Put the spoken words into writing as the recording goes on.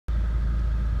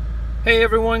Hey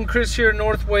everyone, Chris here,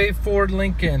 Northway Ford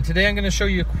Lincoln. Today I'm going to show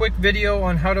you a quick video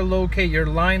on how to locate your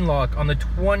line lock on the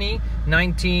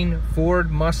 2019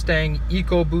 Ford Mustang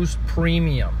Ecoboost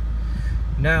Premium.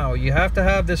 Now, you have to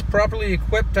have this properly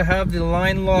equipped to have the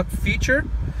line lock feature.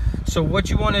 So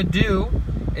what you want to do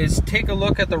is take a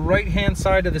look at the right hand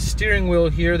side of the steering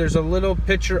wheel here. There's a little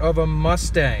picture of a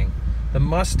Mustang. The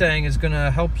Mustang is going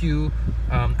to help you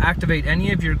activate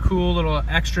any of your cool little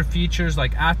extra features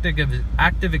like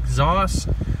active exhaust,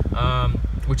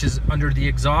 which is under the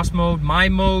exhaust mode, my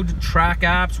mode, track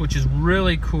apps, which is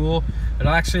really cool.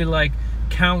 It'll actually like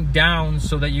count down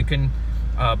so that you can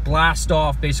blast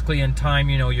off basically in time,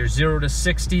 you know, your 0 to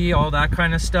 60, all that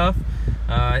kind of stuff.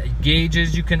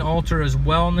 Gauges you can alter as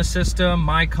well in the system,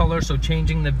 my color, so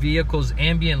changing the vehicle's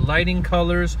ambient lighting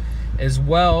colors, as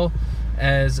well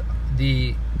as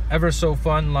the ever so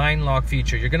fun line lock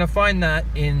feature. You're going to find that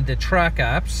in the track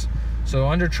apps. So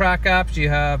under track apps you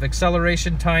have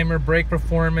acceleration timer, brake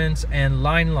performance, and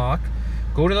line lock.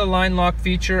 Go to the line lock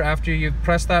feature after you've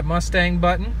pressed that Mustang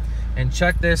button and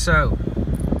check this out.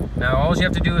 Now all you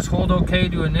have to do is hold OK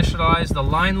to initialize the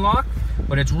line lock,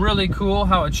 but it's really cool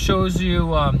how it shows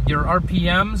you your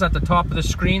RPMs at the top of the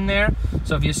screen there.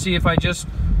 So if you see, if I just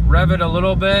rev it a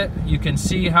little bit, you can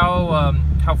see how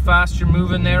fast you're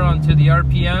moving there onto the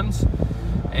RPMs,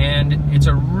 and it's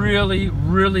a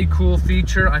really cool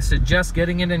feature. I suggest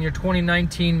getting it in your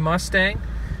 2019 Mustang.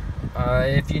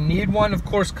 If you need one, of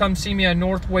course, come see me at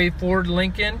Northway Ford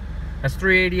Lincoln. That's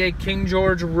 388 King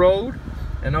George Road,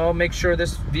 and I'll make sure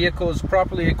this vehicle is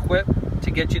properly equipped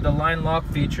to get you the line lock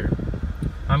feature.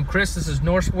 I'm Chris, this is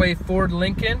Northway Ford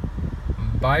Lincoln.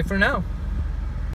 Bye for now.